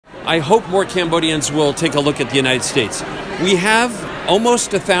I hope more Cambodians will take a look at the United States. We have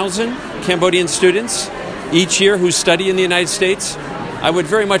almost 1,000 Cambodian students each year who study in the United States. I would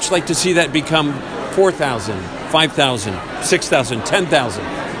very much like to see that become 4,000, 5,000, 6,000, 10,000.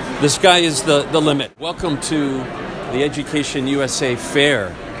 The sky is the limit. Welcome to the EducationUSA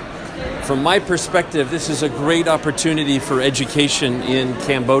Fair. From my perspective, this is a great opportunity for education in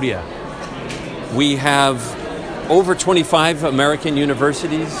Cambodia. We have over 25 American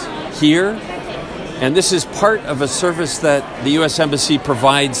universities here, and this is part of a service that the U.S. Embassy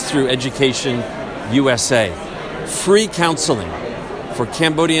provides through EducationUSA. Free counseling for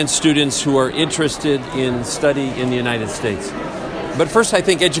Cambodian students who are interested in study in the United States. But first, I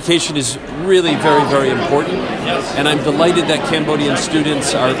think education is really very, very important, and I'm delighted that Cambodian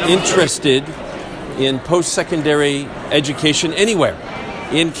students are interested in post-secondary education anywhere,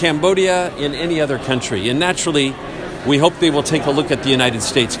 in Cambodia, in any other country. And naturally, we hope they will take a look at the United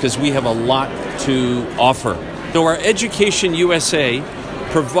States because we have a lot to offer. So our EducationUSA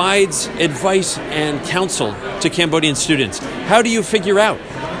provides advice and counsel to Cambodian students. How do you figure out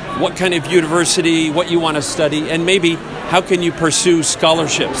what kind of university, what you want to study, and maybe how can you pursue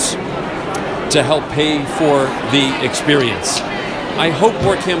scholarships to help pay for the experience? I hope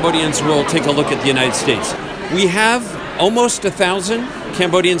more Cambodians will take a look at the United States. We have almost 1,000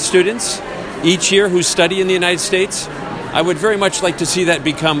 Cambodian students each year who study in the United States. I would very much like to see that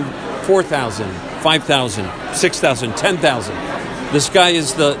become 4,000, 5,000, 6,000, 10,000. The sky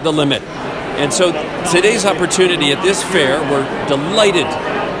is the limit. And so today's opportunity at this fair, we're delighted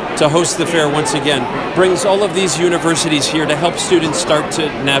to host the fair once again, brings all of these universities here to help students start to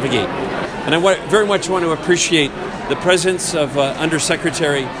navigate. And I very much want to appreciate the presence of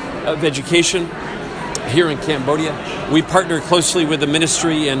Undersecretary of Education here in Cambodia. We partner closely with the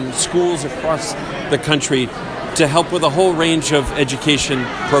ministry and schools across the country to help with a whole range of education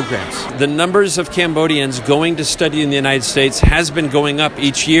programs. The numbers of Cambodians going to study in the United States has been going up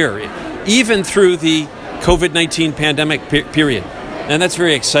each year, even through the COVID-19 pandemic period. And that's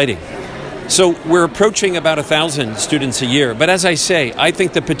very exciting. So we're approaching about 1,000 students a year. But as I say, I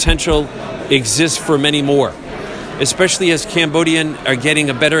think the potential exists for many more, especially as Cambodians are getting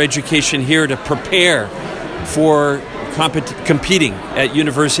a better education here to prepare for competing at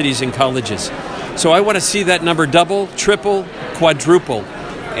universities and colleges. So I want to see that number double, triple, quadruple,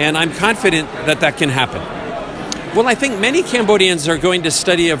 and I'm confident that that can happen. Well, I think many Cambodians are going to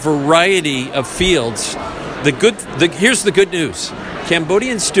study a variety of fields. Here's the good news.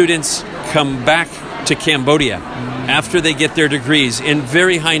 Cambodian students come back to Cambodia after they get their degrees in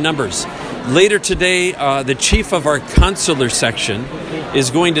very high numbers. Later today, the chief of our consular section is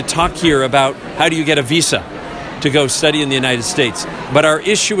going to talk here about how do you get a visa to go study in the United States. But our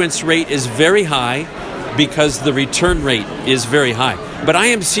issuance rate is very high because the return rate is very high. But I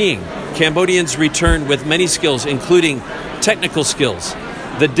am seeing Cambodians return with many skills, including technical skills,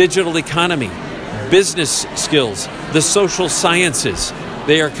 the digital economy, business skills, the social sciences.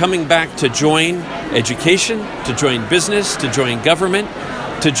 They are coming back to join education, to join business, to join government,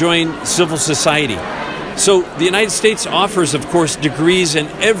 to join civil society. So the United States offers, of course, degrees in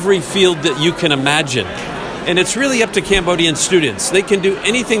every field that you can imagine. And it's really up to Cambodian students. They can do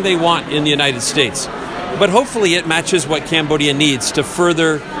anything they want in the United States. But hopefully it matches what Cambodia needs to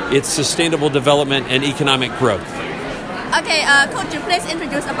further its sustainable development and economic growth. Okay, could you please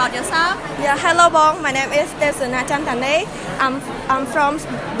introduce about yourself? Yeah, hello, Bong. My name is Desuna Chantane. I'm from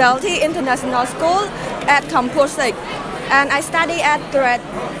Delhi International School at Campus 6, and I study at grade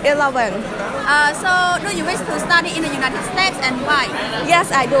 11. So, do you wish to study in the United States and why?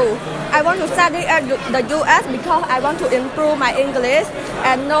 Yes, I do. I want to study at the U.S. because I want to improve my English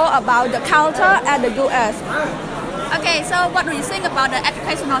and know about the culture at the U.S. Okay, so what do you think about the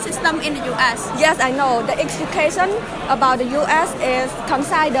educational system in the U.S.? Yes, I know. The education about the U.S. is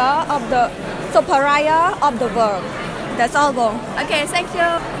considered of the superior of the world. That's all, Bong. Okay, thank you.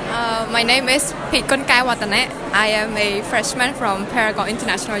 My name is Pitkonkai Watane. I am a freshman from Paragon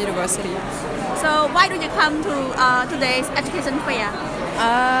International University. So why do you come to today's education fair?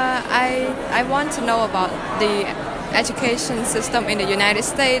 I want to know about the education system in the United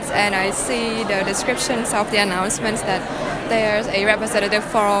States, and I see the descriptions of the announcements that there's a representative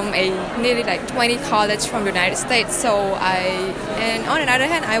from nearly 20 colleges from the United States. And on the other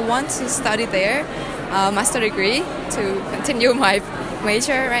hand, I want to study there, master degree, to continue my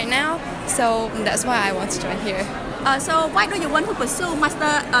major right now. So that's why I want to join here. So why do you want to pursue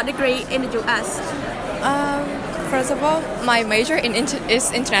master degree in the U.S.? First of all, my major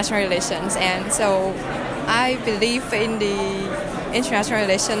is international relations, and so I believe in the international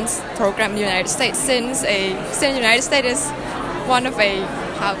relations program in the United States since the United States is one of a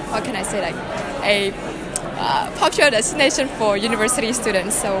how can I say, like a popular destination for university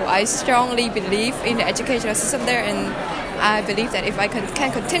students. So I strongly believe in the educational system there, and I believe that if I can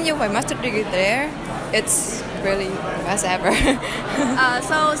continue my master's degree there, it's really the best ever.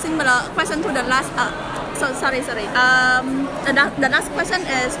 So similar question to the last. Sorry. The last question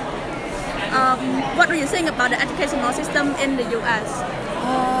is, what do you think about the educational system in the U.S.?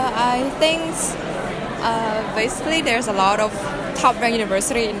 I think basically there's a lot of top-ranked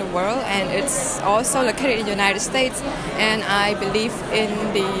university in the world, and it's also located in the United States. And I believe in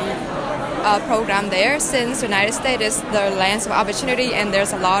the program there, since the United States is the land of opportunity, and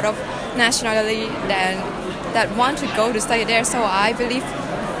there's a lot of nationality that want to go to study there. So I believe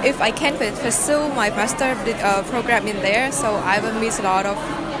if I can pursue my master program in there, so I will meet a lot of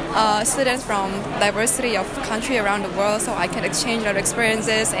students from diversity of country around the world, so I can exchange a lot of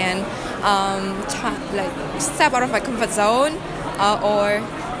experiences and step out of my comfort zone or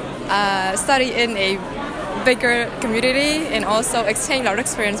study in a bigger community, and also exchange a lot of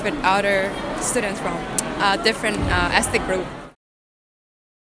experience with other students from different ethnic groups.